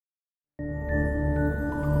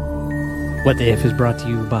What the If is brought to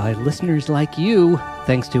you by listeners like you,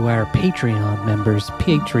 thanks to our Patreon members,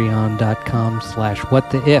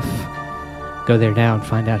 patreon.com/whattheif. Go there now and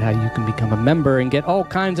find out how you can become a member and get all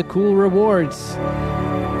kinds of cool rewards.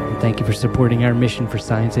 And thank you for supporting our mission for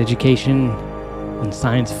science education and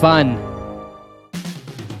science fun.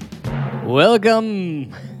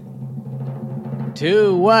 Welcome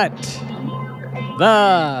to What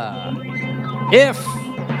the If.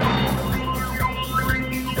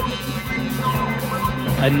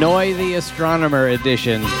 Annoy the Astronomer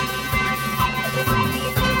edition.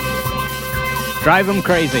 Drive them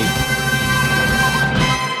crazy.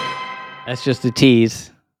 That's just a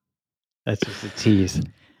tease.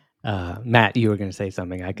 Matt, you were going to say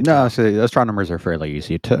something. I could. No, so astronomers are fairly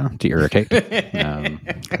easy to irritate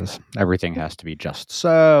because everything has to be just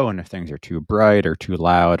so, and if things are too bright or too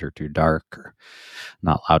loud or too dark or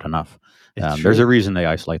not loud enough, there's a reason they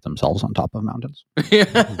isolate themselves on top of mountains.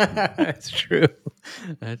 That's true.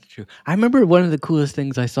 That's true. I remember one of the coolest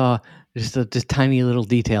things I saw, just a tiny little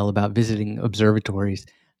detail about visiting observatories.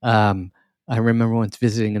 I remember once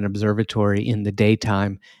visiting an observatory in the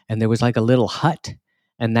daytime, and there was like a little hut,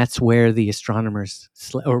 and that's where the astronomers,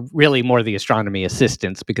 or really more the astronomy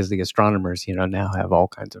assistants, because the astronomers, now have all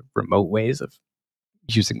kinds of remote ways of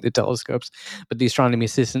using the telescopes. But the astronomy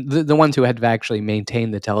assistant, the ones who had to actually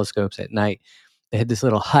maintain the telescopes at night, they had this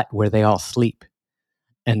little hut where they all sleep.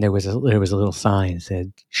 And there was a little sign that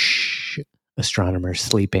said, "Shh, astronomers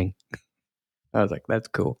sleeping." I was like, that's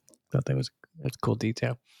cool. Thought that's a cool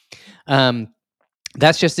detail.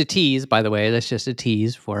 That's just a tease, by the way. That's just a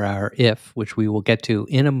tease for our if, which we will get to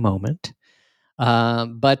in a moment.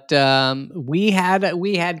 But we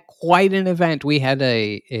had quite an event. We had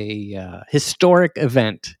a historic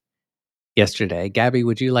event yesterday. Gabby,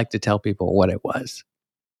 would you like to tell people what it was?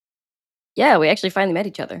 Yeah, we actually finally met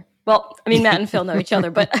each other. Well, I mean, Matt and Phil know each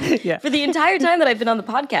other, but Yeah. for the entire time that I've been on the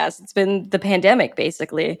podcast, it's been the pandemic,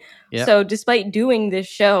 basically. Yep. So despite doing this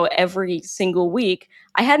show every single week,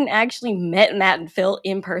 I hadn't actually met Matt and Phil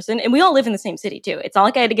in person. And we all live in the same city, too. It's not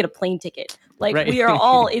like I had to get a plane ticket. Like, Right. we are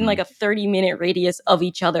all in like a 30-minute radius of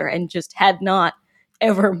each other and just had not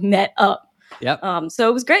ever met up. Yep. So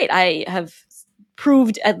it was great. I have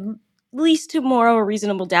proved at least to more of a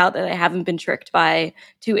reasonable doubt that I haven't been tricked by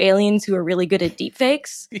two aliens who are really good at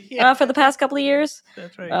deepfakes for the past couple of years.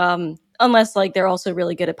 That's right. Unless like they're also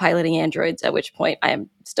really good at piloting androids, at which point I am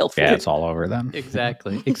still fooled. Yeah, it's all over them.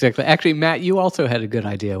 Exactly. Actually, Matt, you also had a good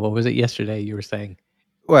idea. What was it yesterday you were saying?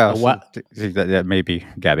 Well, what? That maybe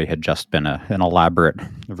Gabby had just been an elaborate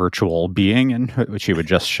virtual being, in which she would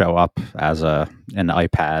just show up as an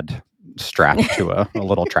iPad strapped to a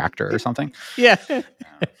little tractor or something. Yeah.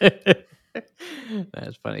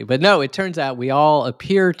 That's funny. But no, it turns out we all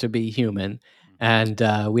appear to be human. And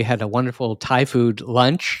we had a wonderful Thai food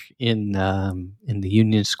lunch in the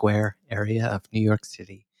Union Square area of New York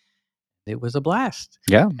City. It was a blast.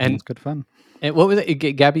 Yeah, and it's good fun. And what was it,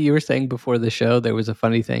 Gabby? You were saying before the show there was a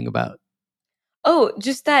funny thing about. Oh,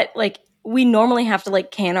 just that like we normally have to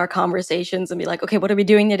like can our conversations and be like, okay, what are we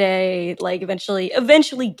doing today? Like eventually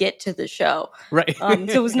get to the show. Right. So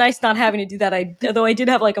it was nice not having to do that. Although I did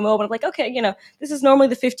have like a moment of like, okay, this is normally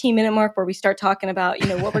the 15-minute mark where we start talking about,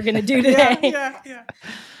 what we're going to do today. Yeah.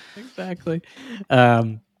 Exactly.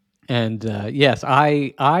 Yes,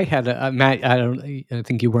 I had Matt. I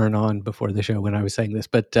think you weren't on before the show when I was saying this,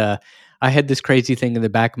 but I had this crazy thing in the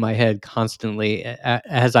back of my head constantly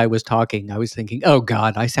as I was talking. I was thinking, "Oh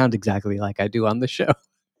God, I sound exactly like I do on the show."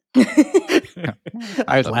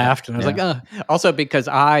 I laughed and I was like, "Oh." Also because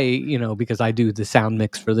I do the sound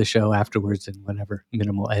mix for the show afterwards and whatever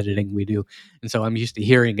minimal editing we do, and so I'm used to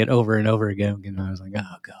hearing it over and over again. And I was like,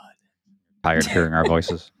 "Oh God." Tired of hearing our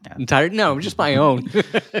voices. Yeah. I'm tired? No, just my own.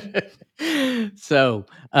 So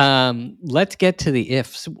let's get to the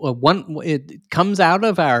ifs. It comes out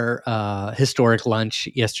of our historic lunch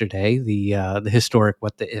yesterday, the historic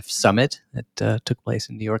What the If Summit that took place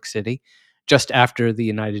in New York City, just after the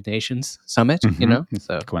United Nations Summit. Mm-hmm.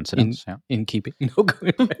 So coincidence. in keeping. No,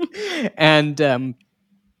 and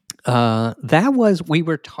that was, we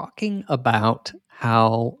were talking about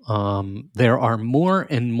how there are more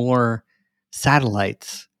and more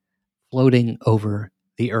satellites floating over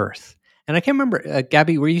the Earth. And I can't remember,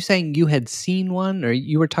 Gabby, were you saying you had seen one, or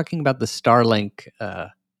you were talking about the Starlink?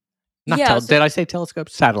 Did I say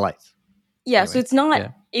telescopes? Satellites. Yeah, Anyway, so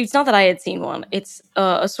it's not that I had seen one. It's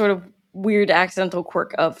a sort of weird accidental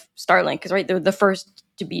quirk of Starlink, because they're the first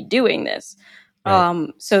to be doing this. Right.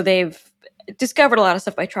 So they've discovered a lot of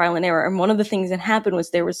stuff by trial and error. And one of the things that happened was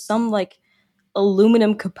there was some like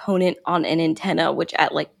aluminum component on an antenna, which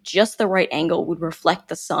at like just the right angle would reflect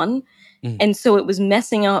the sun. And so it was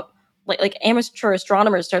messing up like amateur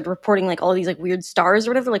astronomers started reporting like all these like weird stars or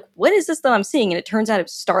whatever. Like, what is this that I'm seeing? And it turns out it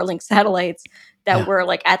was Starlink satellites that were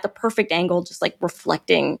like at the perfect angle, just like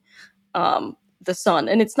reflecting the sun.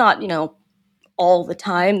 And it's not, all the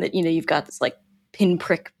time that, you've got this like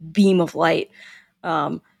pinprick beam of light.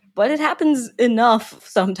 But it happens enough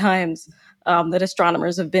sometimes that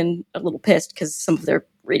astronomers have been a little pissed because some of their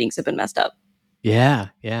readings have been messed up. Yeah.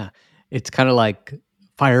 It's kind of like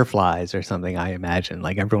fireflies or something, I imagine.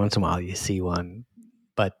 Like every once in a while you see one,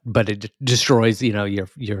 but it destroys, your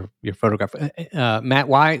photograph. Matt,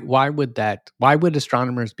 why would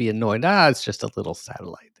astronomers be annoyed? It's just a little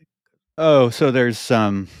satellite. Oh, so there's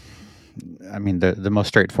the most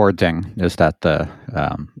straightforward thing is that the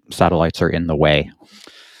satellites are in the way.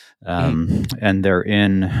 And they're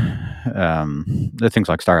in the things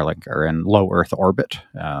like Starlink are in low Earth orbit,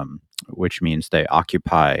 which means they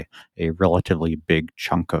occupy a relatively big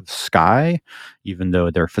chunk of sky, even though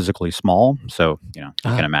they're physically small. So, you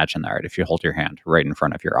can imagine that, right? If you hold your hand right in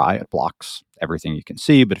front of your eye, it blocks everything you can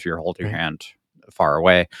see. But if you're holding your hand far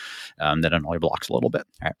away, then it only blocks a little bit.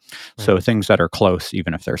 Right? So things that are close,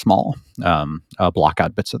 even if they're small, block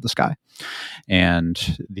out bits of the sky.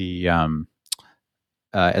 And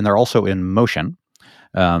and they're also in motion.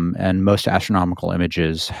 And most astronomical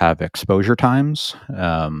images have exposure times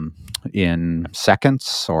in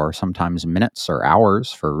seconds or sometimes minutes or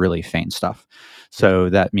hours for really faint stuff. So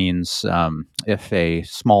that means if a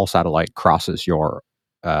small satellite crosses your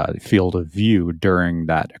field of view during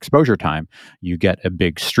that exposure time, you get a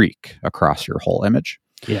big streak across your whole image.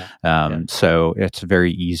 So it's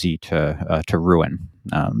very easy to ruin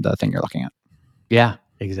the thing you're looking at. Yeah.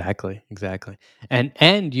 Exactly.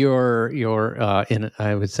 And you're in,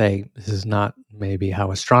 I would say this is not maybe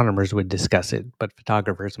how astronomers would discuss it, but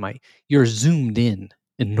photographers might. You're zoomed in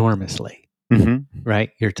enormously,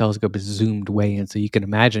 right? Your telescope is zoomed way in, so you can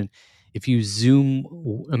imagine if you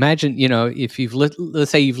if you've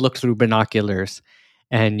let's say you've looked through binoculars,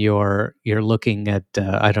 and you're looking at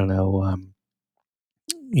I don't know,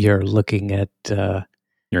 you're looking at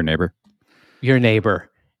your neighbor.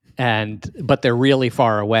 But they're really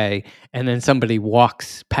far away, and then somebody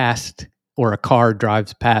walks past or a car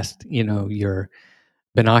drives past, your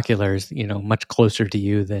binoculars, much closer to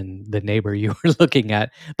you than the neighbor you were looking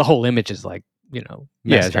at. The whole image is like,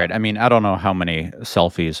 yeah, that's right. I mean, I don't know how many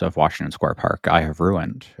selfies of Washington Square Park I have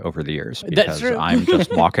ruined over the years because I'm just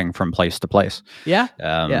walking from place to place.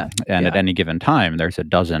 And at any given time, there's a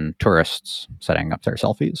dozen tourists setting up their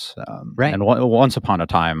selfies. And once upon a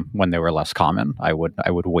time, when they were less common, I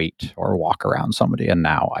would wait or walk around somebody, and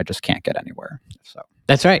now I just can't get anywhere. So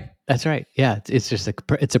that's right. Yeah, it's just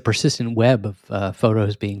it's a persistent web of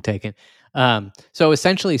photos being taken. So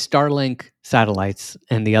essentially, Starlink satellites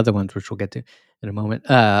and the other ones, which we'll get to in a moment,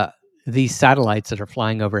 these satellites that are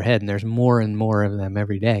flying overhead, and there's more and more of them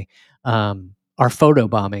every day, are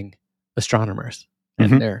photobombing astronomers,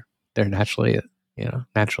 and they're naturally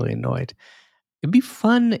annoyed. It'd be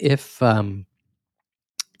fun if I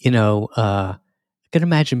could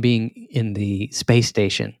imagine being in the space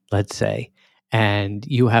station, let's say, and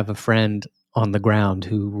you have a friend on the ground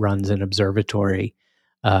who runs an observatory.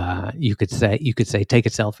 You could say, take a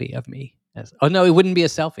selfie of me. No, it wouldn't be a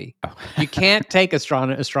selfie. You can't take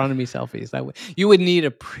astronomy selfies that way. You would need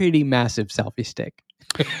a pretty massive selfie stick.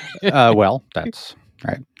 Well, that's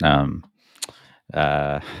right.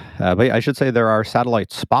 But I should say there are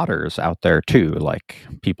satellite spotters out there too, like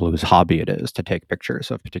people whose hobby it is to take pictures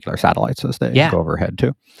of particular satellites as they go overhead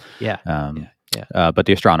too. But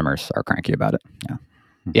the astronomers are cranky about it.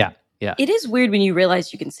 Yeah. It is weird when you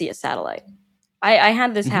realize you can see a satellite. I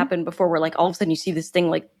had this happen before, where like all of a sudden you see this thing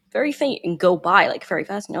like very faint and go by like very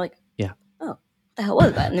fast, and you're like, oh, what the hell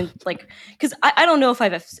was that? And then like, because I don't know if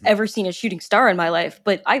I've ever seen a shooting star in my life,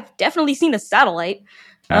 but I've definitely seen a satellite.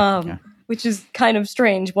 Which is kind of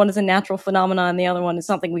strange. One is a natural phenomenon, and the other one is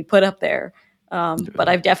something we put up there. But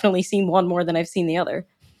I've definitely seen one more than I've seen the other.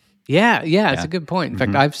 Yeah, it's a good point.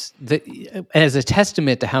 In fact, as a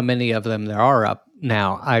testament to how many of them there are up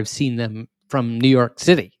now, I've seen them from New York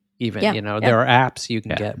City. Even there are apps you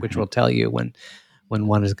can get which will tell you when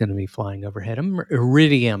one is going to be flying overhead.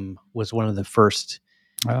 Iridium was one of the first.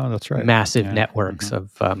 Oh, that's right. Massive networks of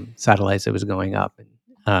satellites that was going up.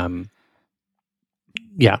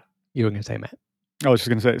 You were going to say, Matt? I was just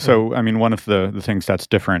going to say, so, I mean, one of the things that's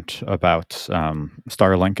different about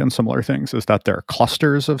Starlink and similar things is that there are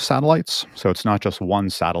clusters of satellites. So it's not just one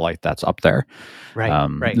satellite that's up there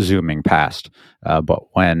zooming past.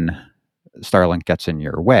 But when Starlink gets in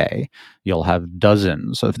your way, you'll have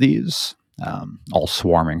dozens of these all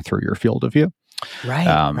swarming through your field of view.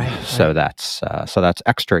 So that's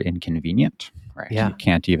extra inconvenient. right? Yeah. You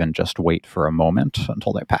can't even just wait for a moment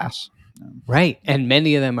until they pass. Right. And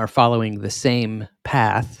many of them are following the same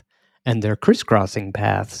path, and they're crisscrossing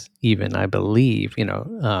paths, even, I believe,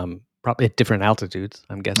 probably at different altitudes,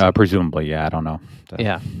 I'm guessing. Presumably, yeah, I don't know.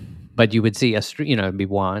 Yeah. But you would see it'd be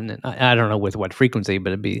one, and I don't know with what frequency,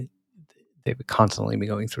 but they would constantly be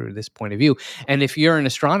going through this point of view. And if you're an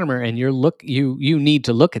astronomer and you need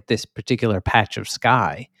to look at this particular patch of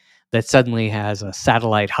sky that suddenly has a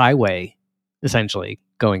satellite highway essentially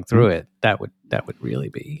going through it, that would really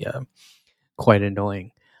be quite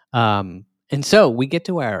annoying. And so we get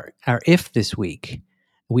to our if this week.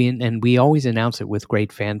 We always announce it with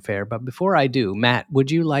great fanfare. But before I do, Matt, would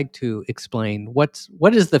you like to explain what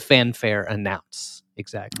does the fanfare announce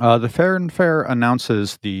exactly? The fanfare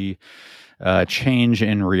announces the change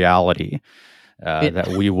in reality that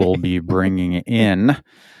we will be bringing in.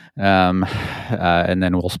 And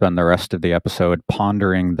then we'll spend the rest of the episode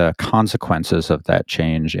pondering the consequences of that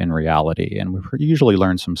change in reality. And we usually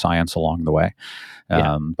learn some science along the way.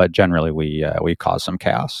 But generally, we cause some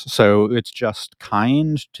chaos. So it's just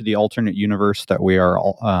kind to the alternate universe that we are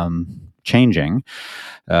changing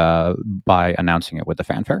by announcing it with the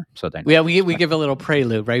fanfare. So then, we give a little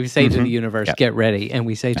prelude, right? We say to the universe, "Get ready," and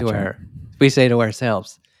we say we say to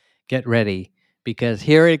ourselves, "Get ready," because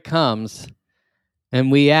here it comes. And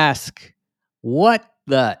we ask, what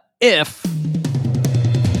the if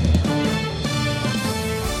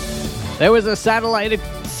there was a satellite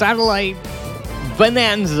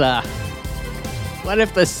bonanza? What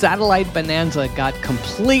if the satellite bonanza got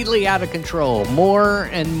completely out of control? More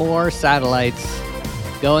and more satellites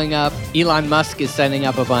going up. Elon Musk is sending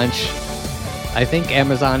up a bunch. I think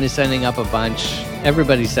Amazon is sending up a bunch.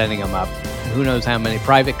 Everybody's sending them up. Who knows how many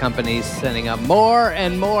private companies sending up more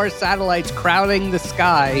and more satellites crowding the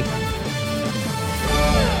sky.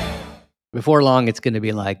 Before long, it's going to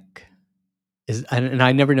be like, and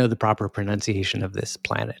I never know the proper pronunciation of this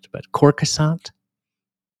planet, but Coruscant?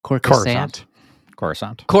 Coruscant.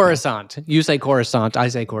 You say Coruscant, I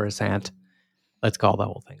say Coruscant. Let's call the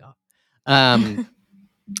whole thing off.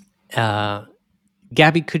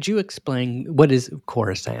 Gabby, could you explain what is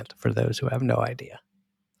Coruscant for those who have no idea?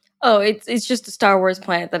 Oh, it's just a Star Wars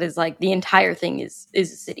planet that is like the entire thing is a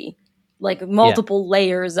city, like multiple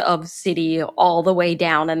layers of city all the way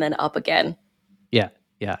down and then up again. Yeah.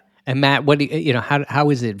 And Matt, what do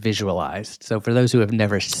how is it visualized? So for those who have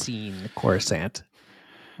never seen Coruscant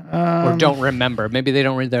or don't remember, maybe they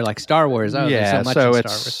don't read. They're like Star Wars. Oh, there's so much in Star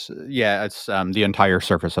Wars. It's the entire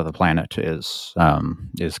surface of the planet is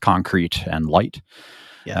concrete and light.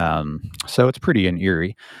 Yeah. So it's pretty and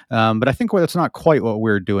eerie. But I think that's not quite what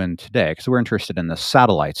we're doing today, because we're interested in the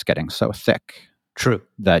satellites getting so thick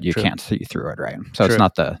that you can't see through it, right? So it's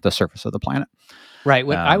not the surface of the planet. Right.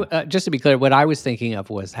 Just to be clear, what I was thinking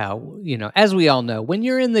of was how, as we all know, when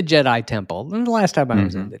you're in the Jedi Temple, and the last time I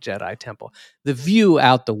was in the Jedi Temple, the view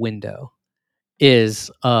out the window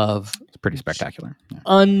is it's pretty spectacular.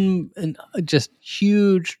 Yeah. Just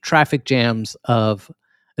huge traffic jams of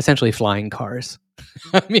essentially flying cars.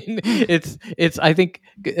 I mean, I think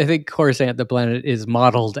Coruscant, the planet, is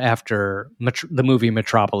modeled after the movie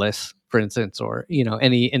Metropolis, for instance, or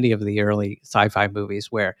any of the early sci-fi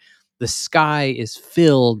movies where the sky is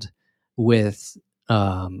filled with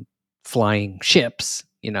flying ships,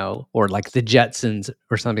 or like the Jetsons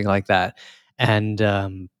or something like that, and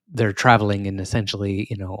they're traveling in essentially,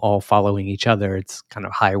 all following each other. It's kind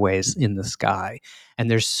of highways in the sky,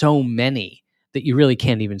 and there's so many that you really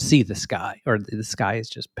can't even see the sky, or the sky is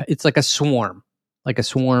it's like a swarm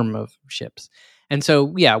of ships. And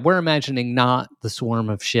so, yeah, we're imagining not the swarm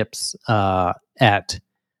of ships at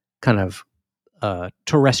kind of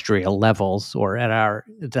terrestrial levels or at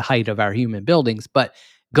the height of our human buildings, but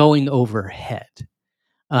going overhead.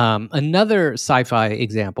 Another sci-fi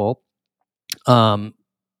example,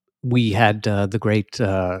 we had the great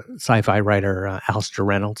sci-fi writer Alastair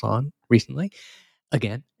Reynolds on recently,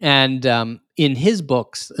 again, and in his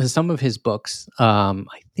books, some of his books,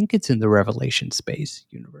 I think it's in the Revelation Space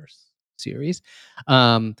Universe series,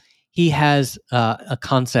 he has a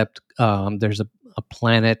concept. There's a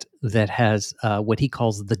planet that has what he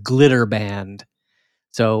calls the glitter band.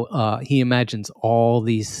 So he imagines all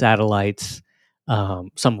these satellites,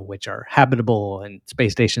 some of which are habitable and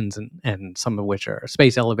space stations, and some of which are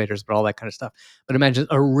space elevators, but all that kind of stuff. But imagine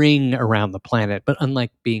a ring around the planet, but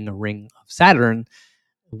unlike being a ring of Saturn,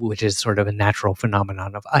 which is sort of a natural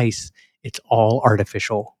phenomenon of ice, it's all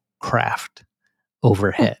artificial craft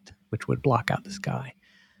overhead, which would block out the sky.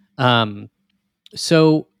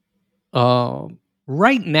 So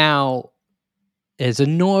right now, as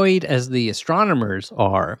annoyed as the astronomers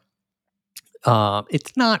are,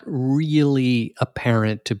 it's not really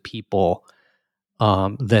apparent to people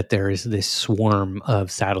that there is this swarm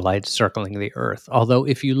of satellites circling the Earth. Although,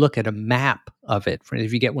 if you look at a map of it,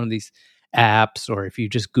 if you get one of these apps, or if you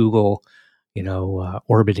just Google,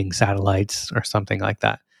 orbiting satellites or something like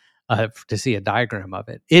that, to see a diagram of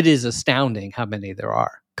it, it is astounding how many there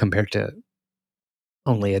are compared to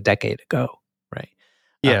only a decade ago, right?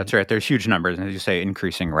 Yeah, that's right. There's huge numbers, and as you say,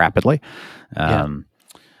 increasing rapidly.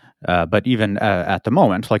 But even at the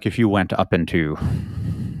moment, like if you went up into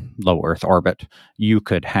low Earth orbit, you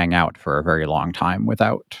could hang out for a very long time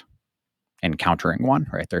without encountering one,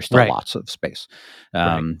 right? There's still Right. lots of space.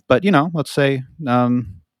 Right. But, let's say,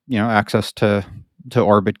 access to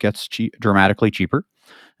orbit gets dramatically cheaper.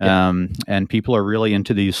 And people are really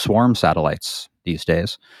into these swarm satellites these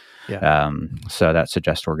days. So that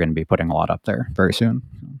suggests we're going to be putting a lot up there very soon.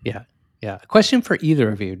 Yeah. A question for either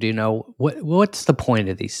of you: do you know what's the point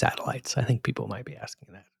of these satellites? I think people might be asking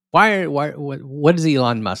that. What is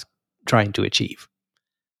Elon Musk trying to achieve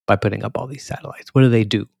by putting up all these satellites? What do they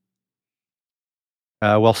do?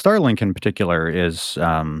 Well, Starlink in particular is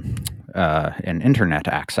an internet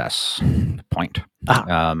access point.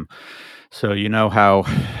 So you know how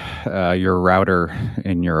your router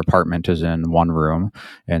in your apartment is in one room,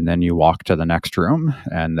 and then you walk to the next room,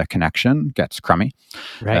 and the connection gets crummy.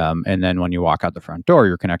 Right. And then when you walk out the front door,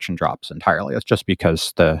 your connection drops entirely. It's just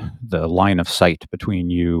because the line of sight between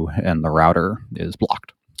you and the router is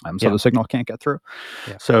blocked. So the signal can't get through.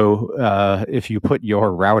 So if you put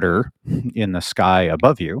your router in the sky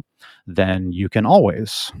above you, then you can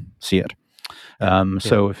always see it.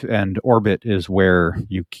 And orbit is where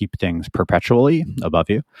you keep things perpetually above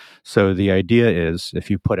you. So the idea is, if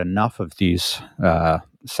you put enough of these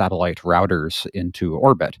satellite routers into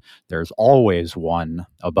orbit, there's always one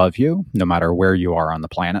above you, no matter where you are on the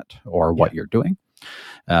planet or what you're doing.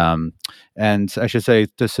 And I should say,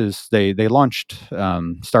 they launched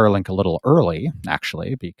Starlink a little early,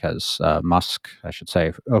 actually, because Musk, I should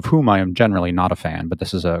say, of whom I am generally not a fan, but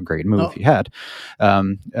this is a great move he had,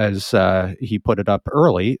 as he put it up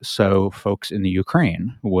early so folks in the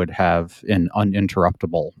Ukraine would have an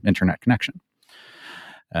uninterruptible internet connection.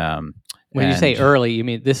 When you say early, you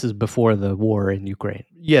mean this is before the war in Ukraine?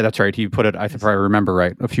 Yeah, that's right. He put it, if I remember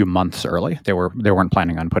right, a few months early. They weren't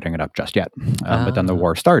planning on putting it up just yet. But then the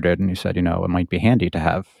war started, and he said, it might be handy to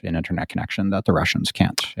have an internet connection that the Russians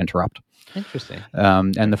can't interrupt. Interesting.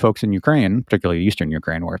 And the folks in Ukraine, particularly eastern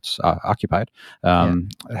Ukraine, where it's occupied,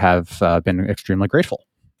 have been extremely grateful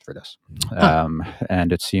for this.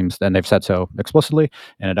 And it seems, and they've said so explicitly,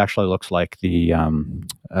 and it actually looks like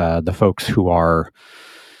the folks who are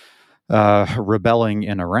rebelling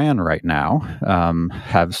in Iran right now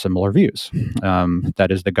have similar views. That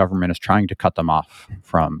is, the government is trying to cut them off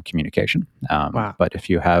from communication. But if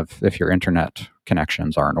your internet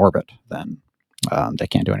connections are in orbit, then they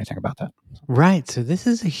can't do anything about that. Right. So this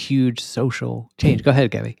is a huge social change. Go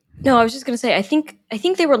ahead, Gabby. No, I was just going to say, I think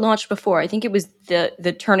they were launched before. I think it was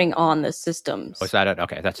the turning on the systems. Was that it?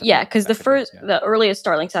 Okay, that's because the earliest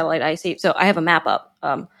Starlink satellite I see. So I have a map up,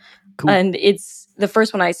 cool. And it's the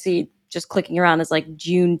first one I see. Just clicking around is like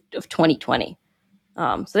June of 2020.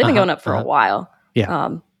 So they've been going up for a while.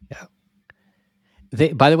 By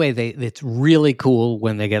the way, it's really cool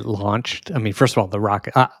when they get launched. I mean, first of all, the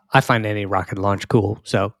rocket. I find any rocket launch cool.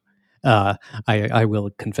 So I will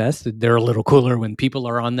confess that they're a little cooler when people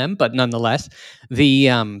are on them. But nonetheless,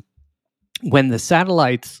 when the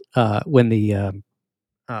satellites, when the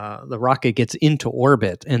rocket gets into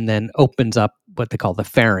orbit and then opens up what they call the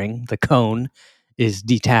fairing, the cone is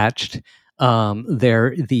detached.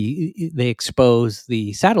 They expose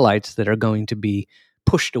the satellites that are going to be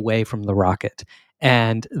pushed away from the rocket,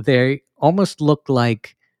 and they almost look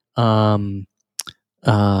like I don't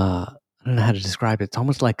know how to describe it. It's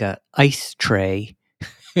almost like a ice tray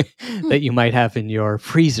that you might have in your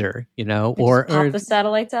freezer, or pop the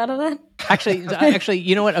satellites out of that. Actually,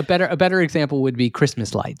 you know what? A better example would be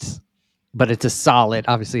Christmas lights. But it's a solid,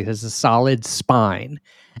 obviously it has a solid spine.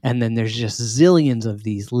 And then there's just zillions of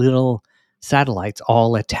these little satellites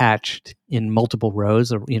all attached in multiple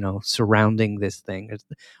rows, surrounding this thing.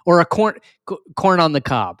 Or a corn on the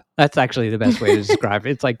cob. That's actually the best way to describe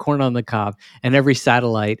it. It's like corn on the cob. And every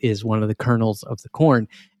satellite is one of the kernels of the corn.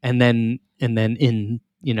 And then in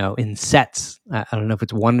sets, I don't know if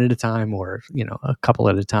it's one at a time or, a couple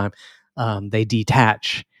at a time, they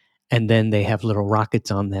detach. And then they have little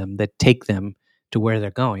rockets on them that take them to where they're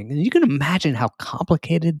going. And you can imagine how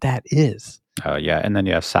complicated that is. And then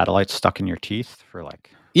you have satellites stuck in your teeth for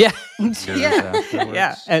years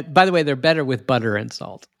afterwards. And by the way, they're better with butter and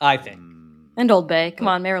salt, I think. And Old Bay. Come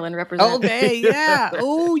on, Maryland represent. Old Bay, yeah.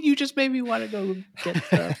 Oh, you just made me want to go get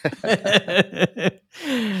stuff.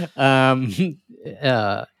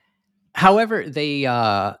 However, they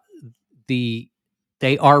are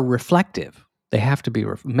reflective. They have to be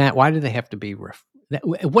Matt. Why do they have to be?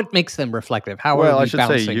 What makes them reflective? How well, are I should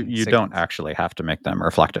say balancing you don't actually have to make them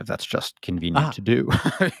reflective. That's just convenient to do.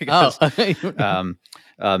 Oh, Because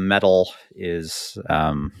metal is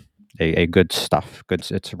a good stuff.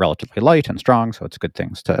 It's relatively light and strong, so it's good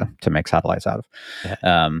things to make satellites out of.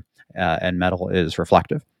 Yeah. And metal is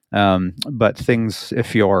reflective. But things,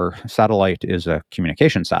 if your satellite is a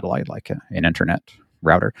communication satellite, like an internet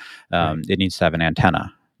router, it needs to have an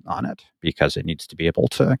antenna on it because it needs to be able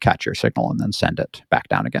to catch your signal and then send it back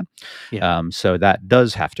down again. Yeah. So that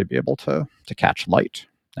does have to be able to catch light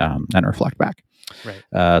and reflect back. Right.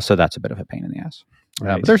 So that's a bit of a pain in the ass.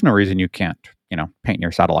 Right. But there's no reason you can't, paint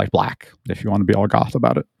your satellite black if you want to be all goth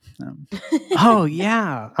about it. Oh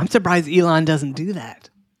yeah, I'm surprised Elon doesn't do that.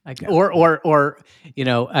 Or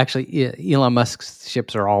actually, Elon Musk's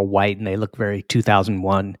ships are all white and they look very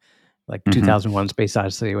 2001, like 2001 Space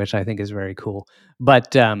Odyssey, which I think is very cool.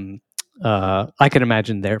 But I can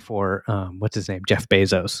imagine, therefore, what's his name, Jeff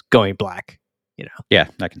Bezos, going black. Yeah,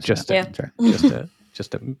 I can just to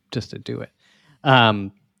do it.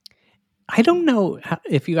 I don't know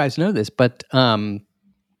if you guys know this, but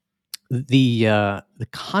the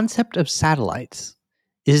concept of satellites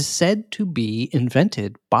is said to be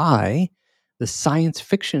invented by the science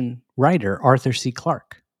fiction writer Arthur C.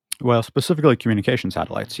 Clarke. Well, specifically communication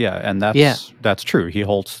satellites, and that's true. He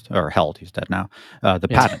held, he's dead now, the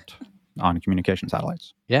patent on communication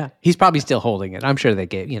satellites. Yeah, he's probably still holding it. I'm sure they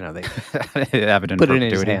gave, they have it in put it in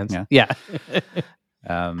his hands. Yeah.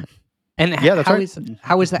 And that's how right.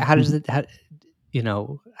 How is that? How does it? Do you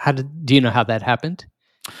know how that happened?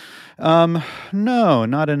 No,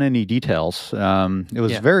 not in any details. It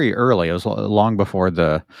was very early. It was long before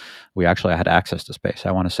we actually had access to space.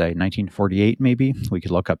 I want to say 1948, maybe. We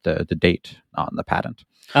could look up the date on the patent.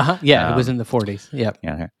 Yeah, it was in the 40s.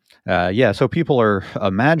 Yeah. So people are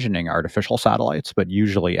imagining artificial satellites, but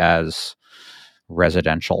usually as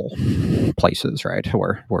residential places, right,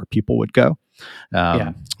 where people would go.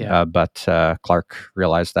 But Clarke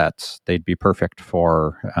realized that they'd be perfect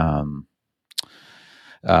for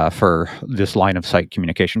this line of sight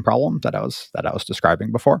communication problem that I was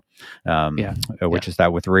describing before, which is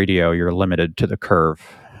that with radio you're limited to the curve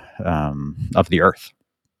of the Earth,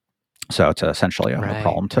 so it's essentially a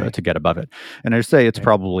problem to get above it. And I say it's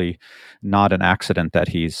probably not an accident that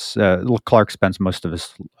Clarke spends most of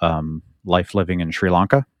his life living in Sri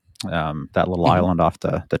Lanka, that little island off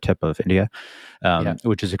the tip of India,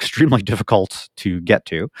 which is extremely difficult to get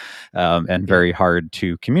to and very hard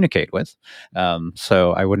to communicate with.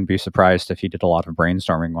 So I wouldn't be surprised if he did a lot of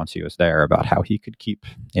brainstorming once he was there about how he could keep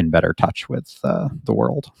in better touch with the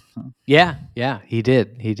world. Yeah, he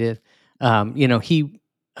did. He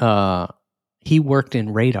worked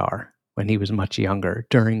in radar when he was much younger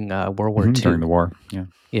during World War II. During the war,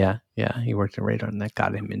 yeah. He worked in radar, and that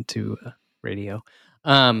got him into radio.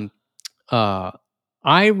 I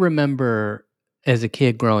remember as a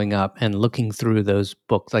kid growing up and looking through those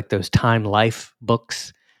books, like those Time Life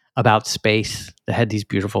books about space that had these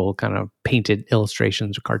beautiful kind of painted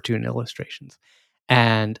illustrations or cartoon illustrations.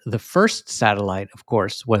 And the first satellite, of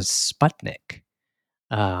course, was Sputnik.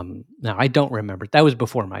 Now, I don't remember. That was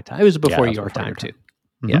before my time. It was before your time, too.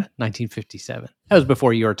 Mm-hmm. Yeah, 1957. That was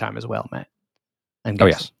before your time as well, Matt. Oh,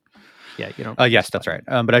 yes. Yeah, you don't. Yes, that's right.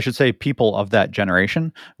 But I should say people of that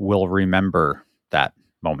generation will remember that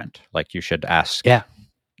moment. Like, you should ask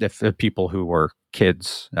if people who were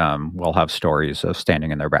kids will have stories of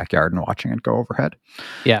standing in their backyard and watching it go overhead.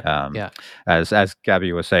 As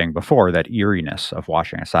Gabby was saying before, that eeriness of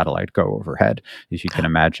watching a satellite go overhead, if you can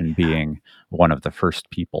imagine being one of the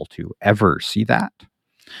first people to ever see that.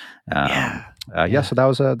 So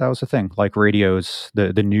that was a thing. Like radios,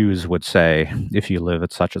 the news would say, if you live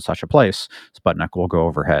at such and such a place, Sputnik will go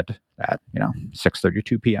overhead at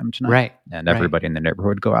 6:32 p.m. tonight, right? And everybody in the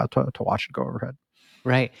neighborhood go out to watch it go overhead,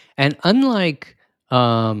 right? And unlike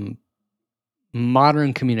modern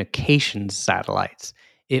communications satellites,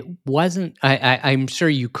 it wasn't. I'm sure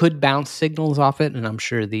you could bounce signals off it, and I'm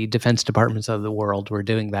sure the defense departments of the world were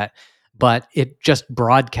doing that. But it just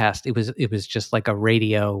broadcast. It was just like a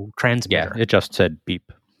radio transmitter. Yeah, it just said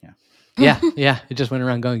beep. Yeah. It just went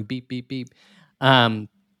around going beep, beep, beep.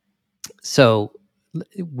 So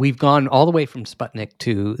we've gone all the way from Sputnik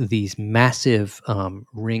to these massive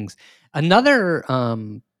rings. Another,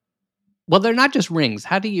 well, they're not just rings.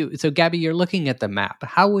 So Gabby, you're looking at the map.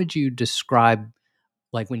 How would you describe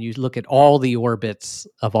Like when you look at all the orbits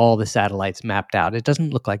of all the satellites mapped out, it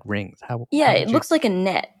doesn't look like rings. Yeah, it looks like a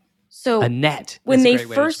net. So a net. when That's a they great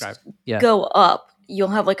way to first describe it. Yeah. go up, you'll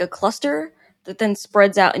have like a cluster that then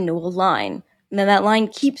spreads out into a line. And then that line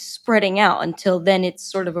keeps spreading out until then it's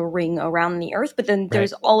sort of a ring around the Earth. But then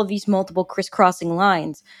there's all of these multiple crisscrossing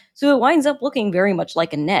lines. So it winds up looking very much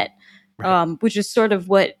like a net, which is sort of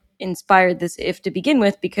what inspired this if to begin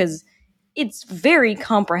with, because it's very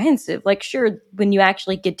comprehensive. Like, sure, when you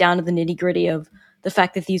actually get down to the nitty gritty of the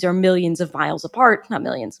fact that these are millions of miles apart, not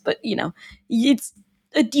millions, but it's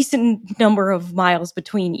a decent number of miles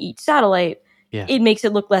between each satellite. Yeah. It makes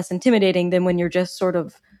it look less intimidating than when you're just sort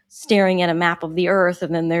of staring at a map of the Earth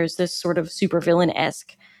and then there's this sort of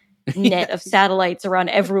supervillain-esque net of satellites around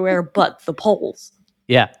everywhere but the poles.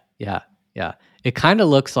 Yeah. It kind of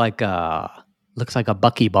looks like a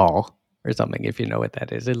buckyball or something, if you know what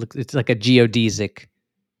that is. It's like a geodesic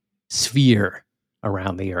sphere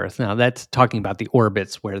around the Earth. Now that's talking about the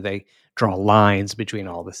orbits where they draw lines between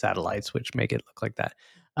all the satellites, which make it look like that.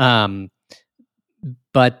 So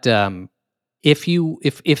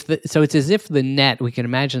it's as if the net, we can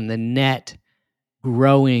imagine the net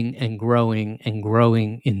growing and growing and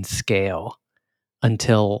growing in scale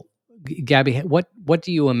until, Gabby, what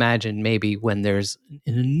do you imagine maybe when there's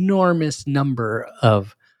an enormous number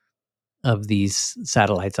of these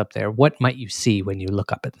satellites up there? What might you see when you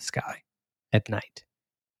look up at the sky at night?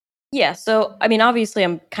 Yeah, so I mean, obviously,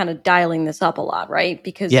 I'm kind of dialing this up a lot, right?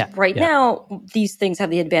 Because now these things have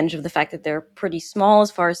the advantage of the fact that they're pretty small as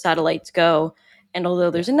far as satellites go, and although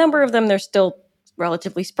there's a number of them, they're still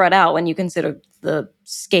relatively spread out when you consider the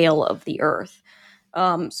scale of the Earth.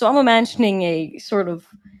 So I'm imagining a sort of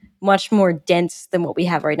much more dense than what we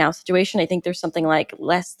have right now situation. I think there's something like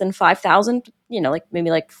less than 5,000, like maybe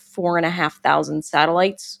like 4,500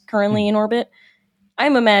 satellites currently in orbit.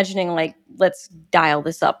 I'm imagining like, let's dial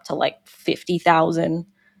this up to like 50,000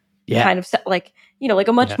 kind of like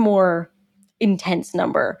a much more intense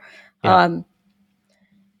number. And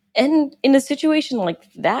in a situation like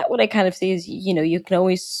that, what I kind of see is, you can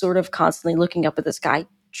always sort of constantly looking up at the sky,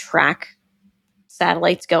 track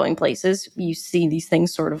satellites going places. You see these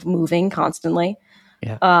things sort of moving constantly.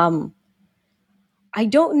 I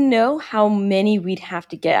don't know how many we'd have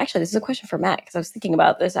to get. Actually, this is a question for Matt, because I was thinking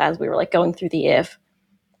about this as we were like going through the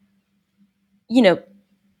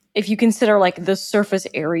if you consider like the surface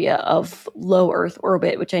area of low Earth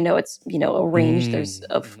orbit, which I know it's, a range there's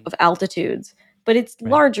of altitudes, but it's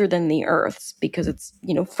larger than the Earth's because it's,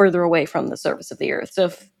 further away from the surface of the Earth. So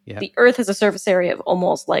if the Earth has a surface area of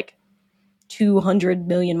almost like 200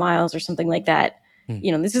 million miles or something like that,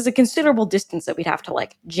 this is a considerable distance that we'd have to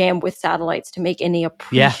like jam with satellites to make any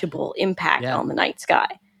appreciable impact on the night sky.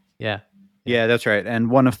 Yeah, that's right. And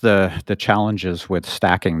one of the challenges with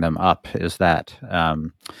stacking them up is that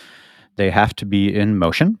they have to be in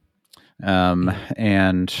motion.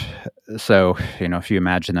 And so, if you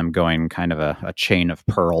imagine them going kind of a chain of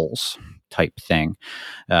pearls type thing,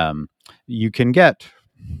 you can get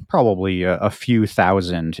probably a few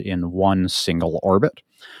thousand in one single orbit.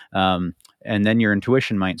 And then your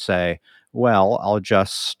intuition might say, well, I'll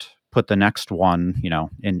just put the next one,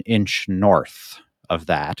 an inch north of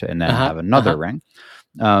that and then have another ring.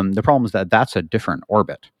 The problem is that that's a different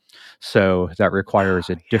orbit. So that requires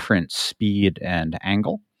a different speed and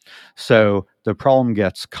angle. So the problem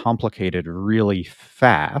gets complicated really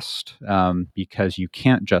fast because you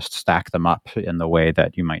can't just stack them up in the way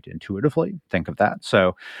that you might intuitively think of that.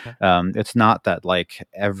 So it's not that like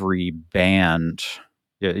every band,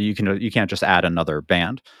 you can't just add another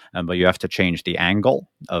band, but you have to change the angle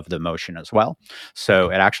of the motion as well. So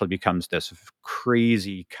it actually becomes this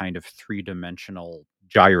crazy kind of three-dimensional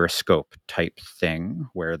gyroscope type thing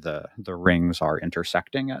where the rings are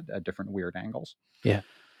intersecting at different weird angles.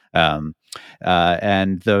 And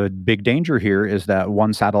the big danger here is that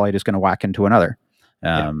one satellite is going to whack into another.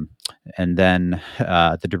 And then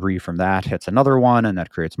the debris from that hits another one, and that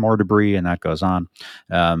creates more debris, and that goes on.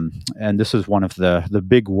 And this is one of the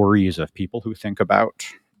big worries of people who think about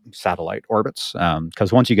satellite orbits,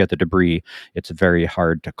 because once you get the debris, it's very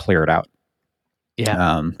hard to clear it out.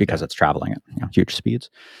 Because it's traveling at huge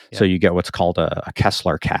speeds. So you get what's called a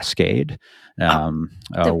Kessler cascade. A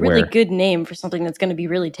really good name for something that's going to be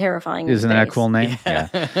really terrifying. Isn't that a cool name?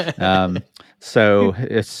 Yeah. So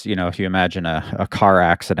it's, if you imagine a car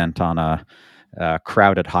accident on a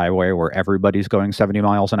crowded highway where everybody's going 70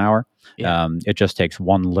 miles an hour, it just takes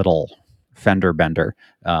one little fender bender,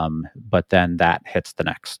 but then that hits the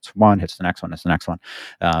next one, hits the next one,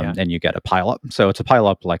 and you get a pileup. So it's a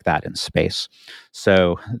pileup like that in space.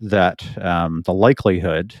 So that the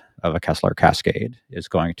likelihood of a Kessler cascade is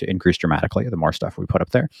going to increase dramatically the more stuff we put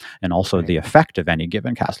up there. And also the effect of any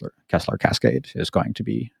given Kessler cascade is going to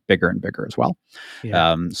be bigger and bigger as well.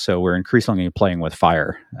 Yeah. So we're increasingly playing with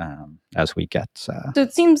fire as we get... So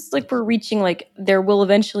it seems like we're reaching, like, there will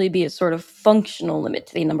eventually be a sort of functional limit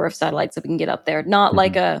to the number of satellites that we can get up there. Not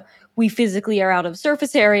like we physically are out of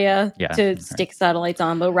surface area to stick satellites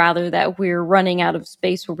on, but rather that we're running out of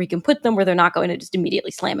space where we can put them, where they're not going to just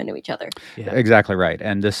immediately slam into each other. Yeah. Exactly right.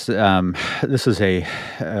 And this is a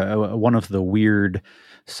one of the weird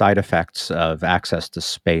side effects of access to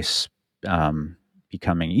space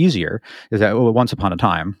becoming easier is that once upon a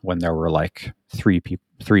time, when there were like three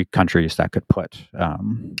countries that could put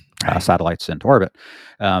satellites into orbit,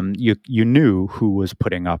 you knew who was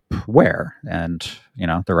putting up where, and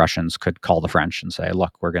the Russians could call the French and say,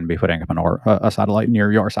 "Look, we're going to be putting up a satellite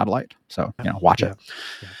near your satellite, so watch it."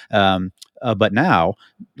 But now,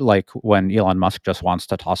 like when Elon Musk just wants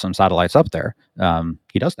to toss some satellites up there,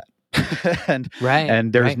 he does that.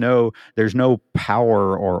 and there's no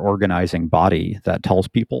power or organizing body that tells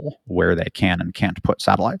people where they can and can't put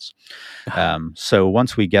satellites. So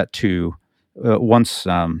once we get to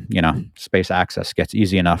space access gets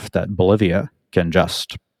easy enough that Bolivia can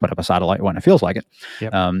just put up a satellite when it feels like it,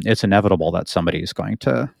 it's inevitable that somebody's going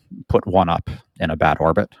to put one up in a bad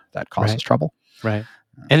orbit that causes trouble. Right.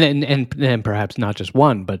 And then perhaps not just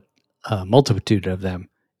one, but a multitude of them.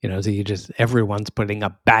 So everyone's putting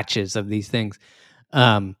up batches of these things.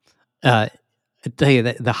 I tell you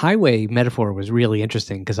that the highway metaphor was really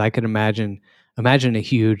interesting because I could imagine a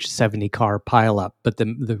huge 70-car pileup. But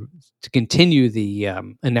to continue the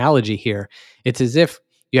analogy here, it's as if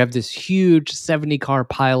you have this huge 70-car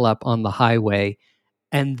pileup on the highway,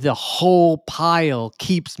 and the whole pile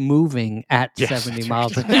keeps moving at 70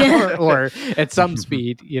 miles an hour or at some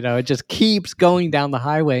speed. It just keeps going down the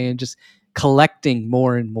highway and just collecting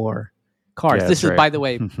more and more cars. This is, by the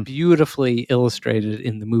way, beautifully illustrated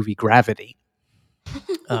in the movie Gravity.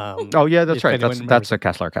 That's right. That's a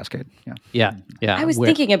Kessler cascade. Yeah. I was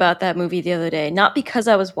thinking about that movie the other day, not because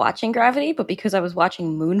I was watching Gravity, but because I was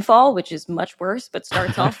watching Moonfall, which is much worse, but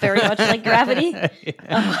starts off very much like Gravity.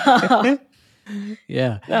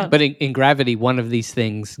 But in Gravity, one of these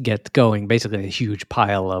things gets going, basically a huge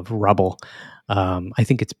pile of rubble. I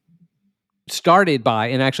think it's started by,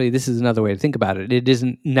 and actually this is another way to think about it, it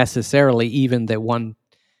isn't necessarily even that one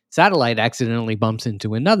satellite accidentally bumps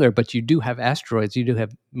into another, but you do have asteroids, you do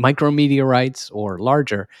have micrometeorites or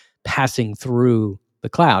larger passing through the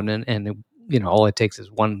cloud, and all it takes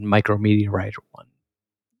is one micrometeorite or one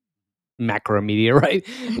macrometeorite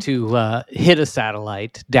to hit a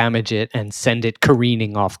satellite, damage it, and send it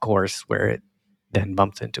careening off course, where it then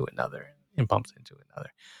bumps into another and bumps into another.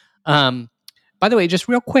 By the way, just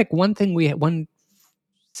real quick, one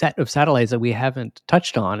set of satellites that we haven't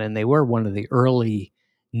touched on, and they were one of the early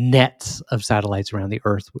nets of satellites around the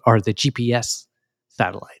Earth, are the GPS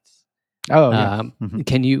satellites.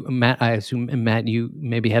 Can you, Matt? I assume, Matt, you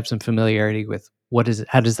maybe have some familiarity with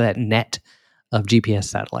how does that net of GPS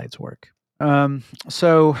satellites work?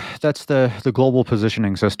 So that's the Global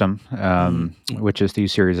Positioning System, which is the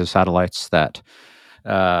series of satellites that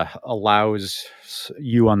allows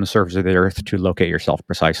you on the surface of the Earth to locate yourself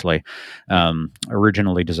precisely.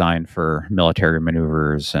 Originally designed for military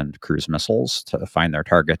maneuvers and cruise missiles to find their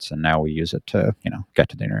targets, and now we use it to get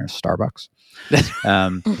to the nearest Starbucks.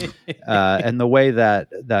 And the way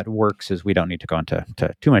that works is, we don't need to go into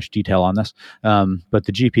too much detail on this, but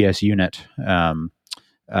the GPS unit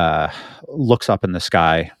looks up in the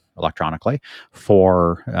sky electronically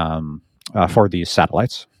for these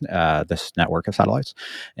satellites, this network of satellites,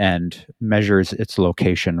 and measures its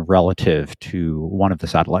location relative to one of the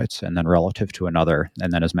satellites, and then relative to another,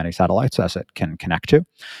 and then as many satellites as it can connect to.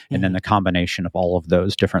 And then the combination of all of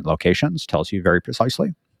those different locations tells you very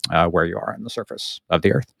precisely where you are on the surface of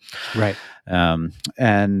the Earth. Right.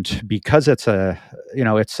 And because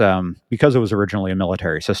because it was originally a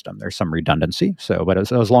military system, there's some redundancy. So, but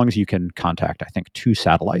as long as you can contact, I think, 2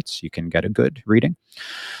 satellites, you can get a good reading.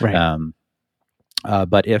 Right.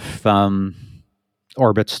 But if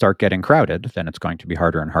orbits start getting crowded, then it's going to be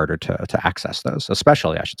harder and harder to access those.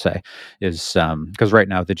 Especially, I should say, is because right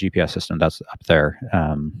now the GPS system that's up there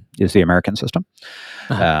is the American system.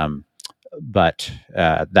 But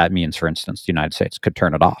that means, for instance, the United States could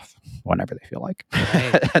turn it off whenever they feel like.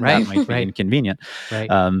 And that might be inconvenient.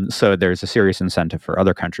 So there's a serious incentive for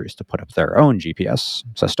other countries to put up their own GPS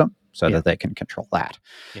system so that they can control that.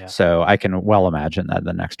 So I can well imagine that in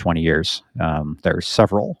the next 20 years, there's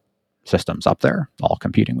several systems up there all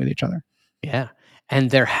competing with each other. Yeah. And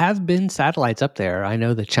there have been satellites up there. I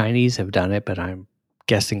know the Chinese have done it, but I'm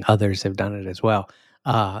guessing others have done it as well.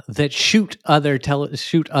 that shoot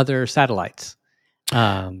other satellites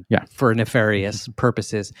for nefarious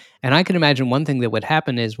purposes. And I can imagine one thing that would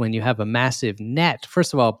happen is when you have a massive net,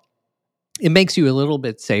 first of all, it makes you a little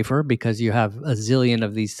bit safer because you have a zillion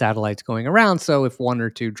of these satellites going around. So if one or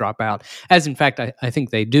two drop out, as in fact, I think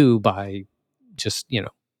they do by just,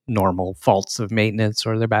 normal faults of maintenance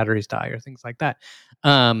or their batteries die or things like that.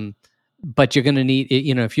 But you're going to need,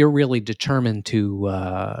 if you're really determined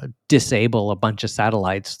to disable a bunch of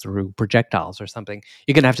satellites through projectiles or something,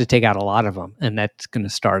 you're going to have to take out a lot of them. And that's going to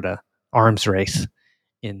start a arms race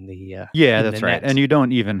in the that's right. And you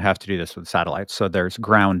don't even have to do this with satellites. So there's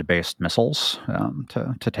ground-based missiles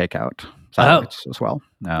to take out satellites as well.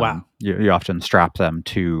 Wow. You often strap them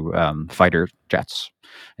to fighter jets,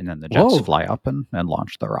 and then the jets fly up and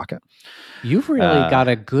launch the rocket. You've really got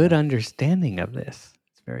a good understanding of this.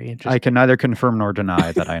 It's very interesting. I can neither confirm nor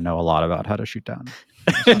deny that I know a lot about how to shoot down.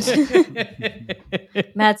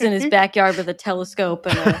 Matt's in his backyard with a telescope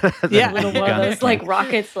and a little one of those like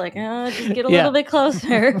rockets, like just get a little bit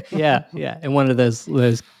closer. Yeah, and one of those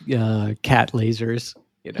cat lasers.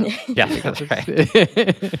 Yeah, that's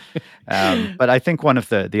right. But I think one of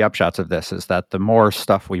the upshots of this is that the more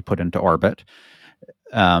stuff we put into orbit,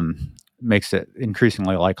 makes it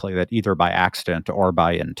increasingly likely that either by accident or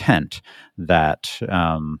by intent that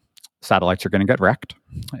satellites are going to get wrecked,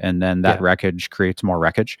 and then that wreckage creates more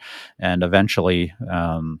wreckage, and eventually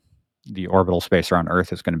the orbital space around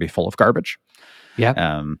Earth is going to be full of garbage.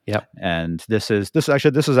 And this is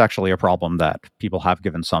actually a problem that people have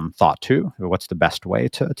given some thought to. What's the best way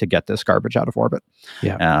to get this garbage out of orbit?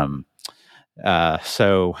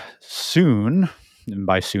 So soon, and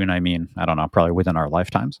by soon I mean, I don't know, probably within our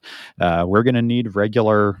lifetimes, we're going to need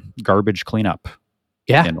regular garbage cleanup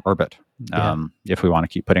in orbit if we want to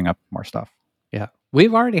keep putting up more stuff. Yeah.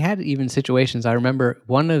 We've already had even situations. I remember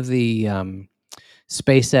one of the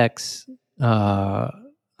SpaceX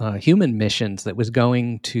human missions that was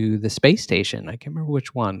going to the space station. I can't remember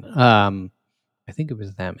which one. I think it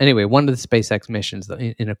was them. Anyway, one of the SpaceX missions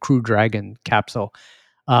in a Crew Dragon capsule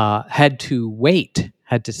had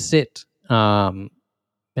to sit,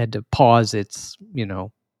 had to pause its,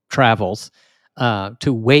 travels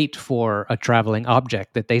to wait for a traveling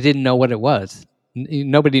object that they didn't know what it was.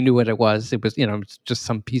 Nobody knew what it was. It was, it's just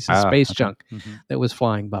some piece of space junk that was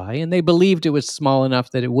flying by, and they believed it was small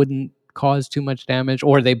enough that it wouldn't cause too much damage,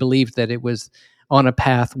 or they believed that it was on a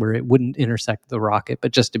path where it wouldn't intersect the rocket.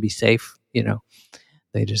 But just to be safe,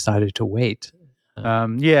 they decided to wait.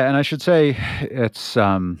 And I should say it's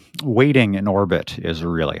waiting in orbit is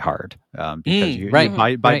really hard because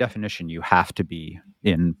by definition you have to be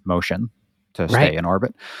in motion to stay in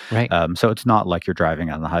orbit. Right. So it's not like you're driving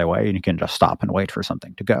on the highway and you can just stop and wait for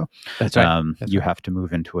something to go. That's right. You have to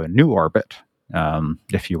move into a new orbit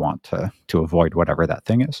if you want to avoid whatever that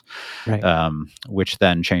thing is, which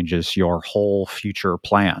then changes your whole future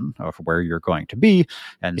plan of where you're going to be.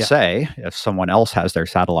 And say, if someone else has their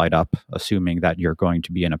satellite up, assuming that you're going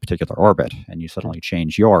to be in a particular orbit, and you suddenly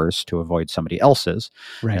change yours to avoid somebody else's,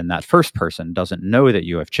 and that first person doesn't know that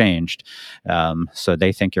you have changed, so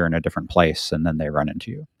they think you're in a different place, and then they run into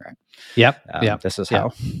you. Right? This is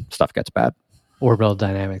how stuff gets bad. Orbital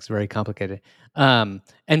dynamics, very complicated. And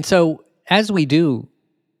so, as we do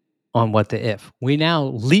on What the If, we now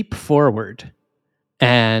leap forward,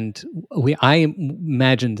 and I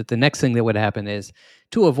imagine that the next thing that would happen is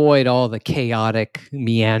to avoid all the chaotic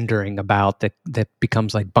meandering about that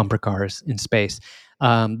becomes like bumper cars in space.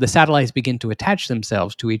 The satellites begin to attach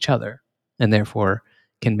themselves to each other, and therefore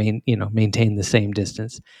can maintain the same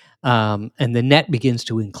distance. And the net begins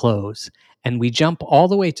to enclose, and we jump all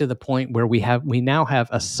the way to the point where we now have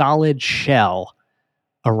a solid shell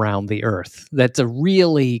around the Earth. That's a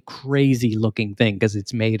really crazy looking thing because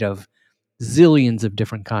it's made of zillions of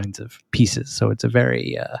different kinds of pieces. So it's a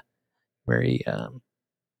very, very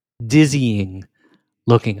dizzying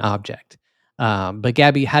looking object. But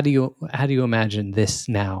Gabby, how do you imagine this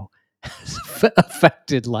now has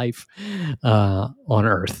affected life on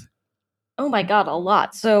Earth? Oh my God, a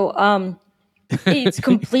lot. So it's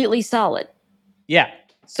completely solid. Yeah.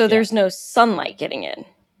 So there's no sunlight getting in.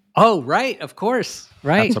 Oh, right. Of course.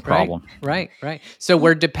 Right. That's a problem. Right. So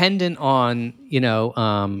we're dependent on,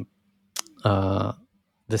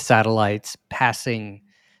 the satellites passing.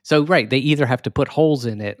 So, they either have to put holes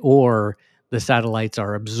in it, or the satellites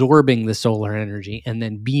are absorbing the solar energy and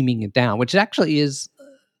then beaming it down, which actually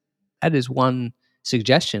that is one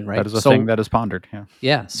suggestion, right? That is a thing that is pondered. Yeah.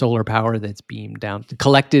 Yeah. Solar power that's beamed down,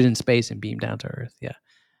 collected in space and beamed down to Earth. Yeah.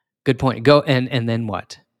 Good point. Go. And then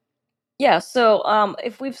what? Yeah, so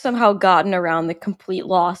if we've somehow gotten around the complete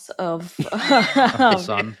loss of The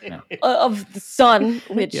sun. Yeah. of the sun,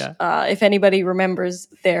 which Yeah. if anybody remembers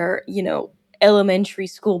their, elementary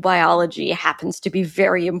school biology happens to be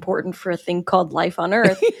very important for a thing called life on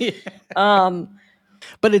Earth. Um,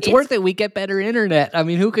 But it's It's- worth it. We get better internet. I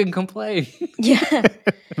mean, who can complain? yeah.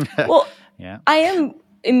 Well, Yeah. I am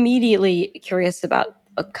immediately curious about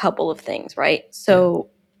a couple of things, right? So,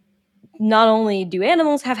 not only do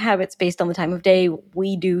animals have habits based on the time of day,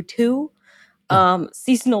 we do too.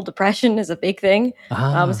 Seasonal depression is a big thing.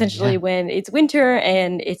 Essentially, when it's winter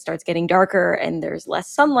and it starts getting darker and there's less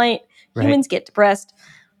sunlight, Right. humans get depressed.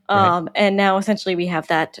 Right. And now essentially we have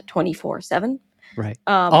that 24/7. Right.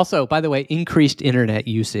 Um, Also, by the way, increased internet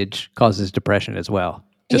usage causes depression as well.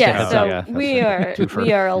 Just a yeah, heads so up. Yeah, that's we a are twofer.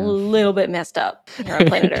 we are a Yeah. little bit messed up here on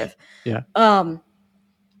planet Earth. Yeah.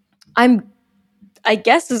 I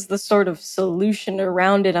guess as the sort of solution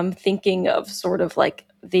around it, I'm thinking of sort of like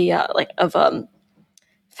the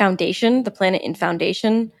Foundation, the planet in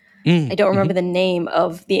Foundation. I don't remember the name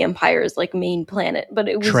of the Empire's like main planet, but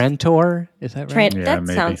it was Trentor. Is that right? Yeah, that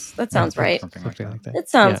maybe. sounds right. Something Something like like that. that. It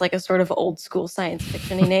sounds Yeah. like a sort of old school science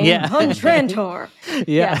fiction-y name. Yeah. On Trantor.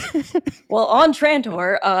 Yeah. Well, on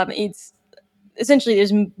Trantor, it's essentially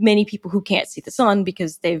there's many people who can't see the sun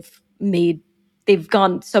because they've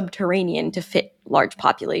gone subterranean to fit large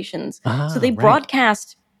populations. So they right.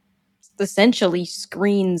 broadcast essentially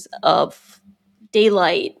screens of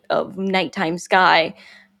daylight, of nighttime sky,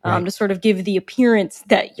 Right. to sort of give the appearance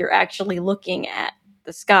that you're actually looking at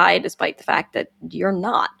the sky, despite the fact that you're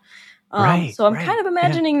not. Right, So I'm right, kind of yeah.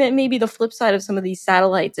 imagining that maybe the flip side of some of these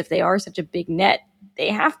satellites, if they are such a big net, they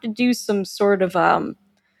have to do some sort of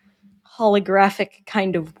holographic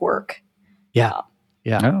kind of work. Yeah.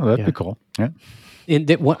 Yeah. Oh, that'd Yeah. be cool. Yeah.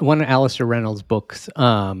 One of Alistair Reynolds' books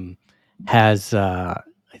has, I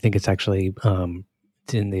think it's actually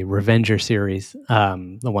it's in the Revenger series,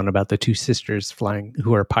 the one about the two sisters flying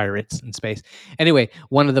who are pirates in space. Anyway,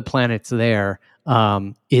 one of the planets there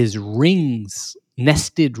is rings,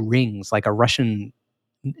 nested rings, like a Russian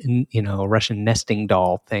nesting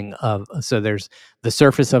doll thing. So there's the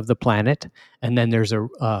surface of the planet, and then there's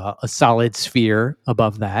a solid sphere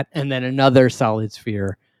above that, and then another solid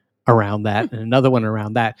sphere around that, and another one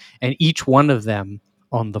around that, and each one of them,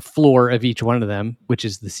 on the floor of each one of them, which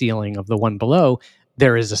is the ceiling of the one below,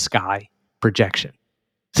 there is a sky projection.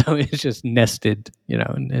 So it's just nested,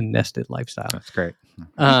 and nested lifestyle. That's great. You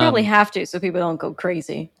probably have to, so people don't go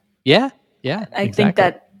crazy. Yeah. I think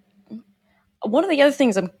that one of the other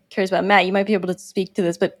things I'm curious about, Matt, you might be able to speak to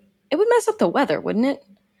this, but it would mess up the weather, wouldn't it?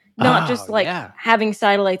 Not just like having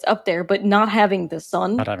satellites up there, but not having the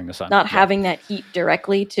sun, Not having the sun. not having that heat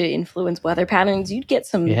directly to influence weather patterns. You'd get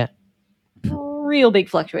some real big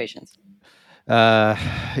fluctuations.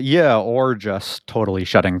 Yeah, or just totally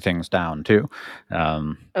shutting things down too.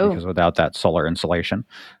 Because without that solar insulation,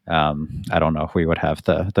 I don't know if we would have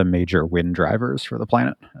the major wind drivers for the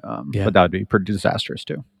planet. But that would be pretty disastrous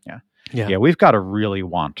too. Yeah, we've got to really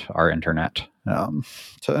want our internet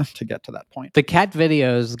to get to that point. The cat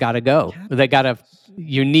videos got to go.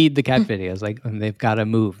 You need the cat videos. And they've got to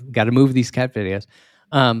move. Got to move these cat videos.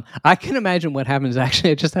 I can imagine what happens.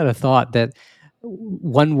 Actually, I just had a thought that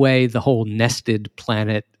one way the whole nested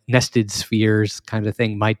spheres kind of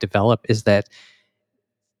thing might develop is that,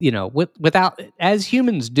 without, as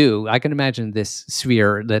humans do, I can imagine this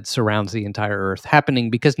sphere that surrounds the entire Earth happening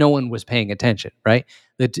because no one was paying attention, right?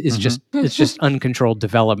 That is it's just uncontrolled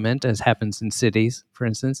development, as happens in cities, for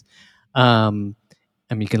instance. You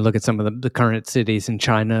can look at some of the current cities in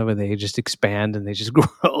China where they just expand and they just grow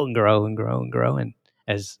and grow and grow and grow, and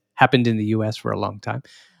as happened in the U.S. for a long time.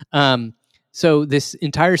 So this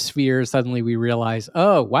entire sphere, suddenly we realize,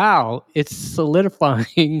 oh, wow, it's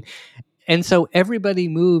solidifying. And so everybody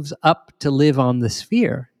moves up to live on the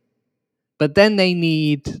sphere. But then they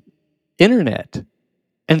need internet.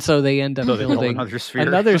 And so they end up building another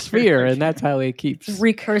sphere. And that's how it keeps...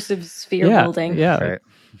 Recursive sphere building. Yeah. Right.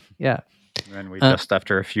 Yeah. And we just,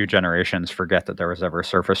 after a few generations, forget that there was ever a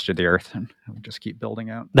surface to the Earth, and we just keep building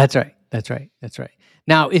out. That's right.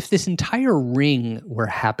 Now, if this entire ring were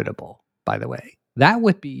habitable, by the way, that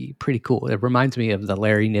would be pretty cool. It reminds me of the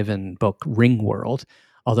Larry Niven book, Ringworld,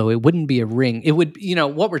 although it wouldn't be a ring. It would,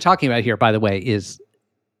 what we're talking about here, by the way, is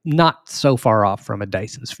not so far off from a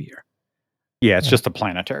Dyson sphere. Yeah, it's just a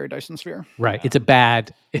planetary Dyson sphere. Right. It's a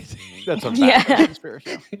bad... That's a bad Dyson sphere.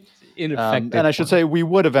 Yeah. Ineffective. And I should say, we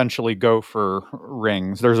would eventually go for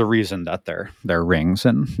rings. There's a reason that they're rings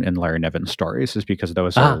in Larry Niven's stories, is because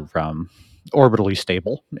those are orbitally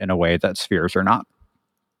stable in a way that spheres are not.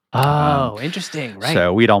 Oh, interesting. Right.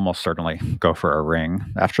 So we'd almost certainly go for a ring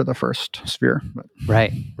after the first sphere. But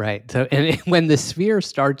Right. So, and when the sphere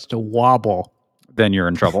starts to wobble, then you're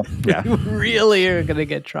in trouble. Yeah. you really are going to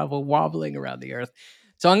get trouble wobbling around the Earth.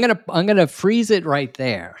 So I'm gonna freeze it right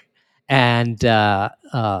there. And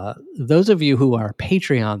those of you who are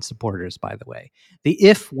Patreon supporters, by the way, the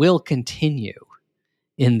if will continue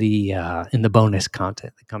in the bonus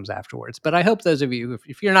content that comes afterwards. But I hope those of you,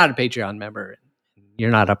 if you're not a Patreon member,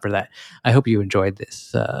 you're not up for that, I hope you enjoyed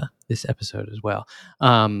this episode as well.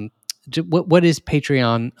 What is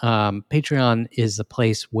Patreon? Patreon is a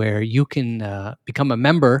place where you can become a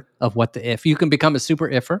member of What the If. You can become a super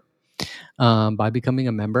iffer by becoming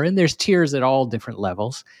a member, and there's tiers at all different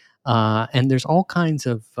levels, and there's all kinds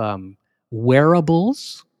of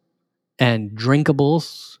wearables and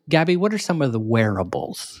drinkables. Gabby, what are some of the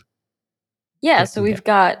wearables? Yeah, so we've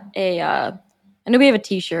got I know we have a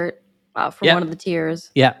T-shirt from one of the tiers.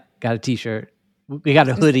 Yeah, got a T-shirt. We got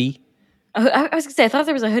a hoodie. I was gonna say I thought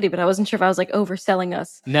there was a hoodie, but I wasn't sure if I was like overselling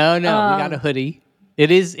us. No, we got a hoodie. It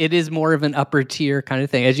is more of an upper tier kind of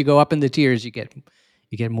thing. As you go up in the tiers, you get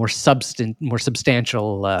more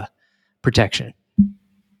substantial protection,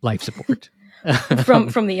 life support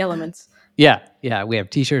from the elements. Yeah. We have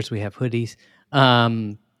T-shirts, we have hoodies.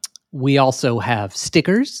 We also have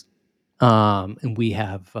stickers, and we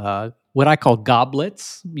have what I call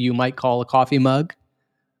goblets. You might call a coffee mug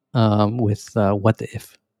with What the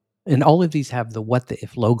If. And all of these have the What the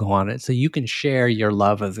If logo on it, so you can share your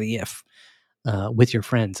love of the if with your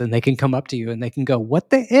friends, and they can come up to you and they can go,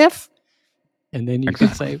 "What the if?" And then you can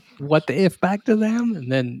say, "What the if?" back to them,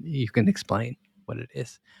 and then you can explain what it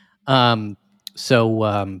is.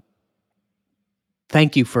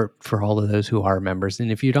 Thank you for all of those who are members.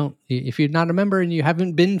 And if you're not a member and you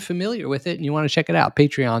haven't been familiar with it and you want to check it out,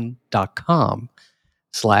 patreon.com/whattheif,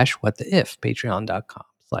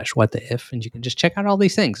 patreon.com/whattheif. And you can just check out all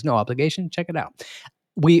these things. No obligation. Check it out.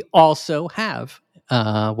 We also have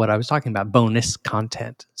what I was talking about, bonus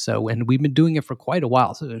content. So, and we've been doing it for quite a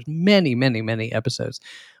while. So there's many, many, many episodes.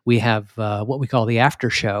 We have what we call the after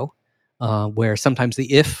show, where sometimes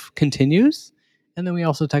the if continues. And then we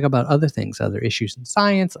also talk about other things, other issues in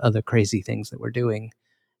science, other crazy things that we're doing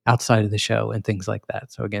outside of the show and things like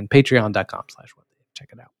that. So again, patreon.com/whattheif. Check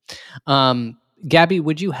it out. Gabby,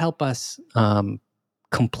 would you help us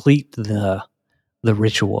complete the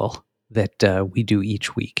ritual that we do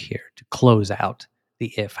each week here to close out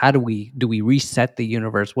the if? How do we reset the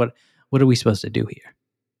universe? What are we supposed to do here?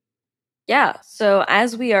 Yeah, so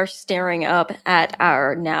as we are staring up at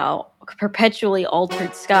our now perpetually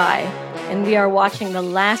altered sky, and we are watching the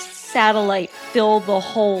last satellite fill the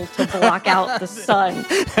hole to block out the sun,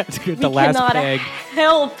 That's good. we The last cannot peg.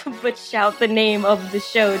 help but shout the name of the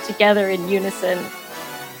show together in unison.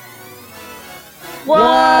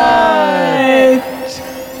 What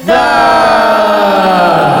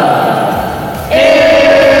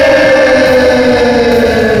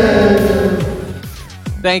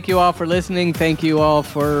Thank you all for listening. Thank you all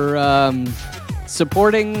for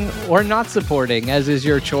supporting or not supporting, as is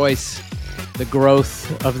your choice, the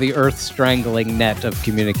growth of the Earth-strangling net of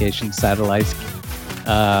communication satellites.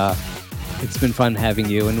 It's been fun having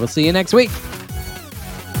you, and we'll see you next week.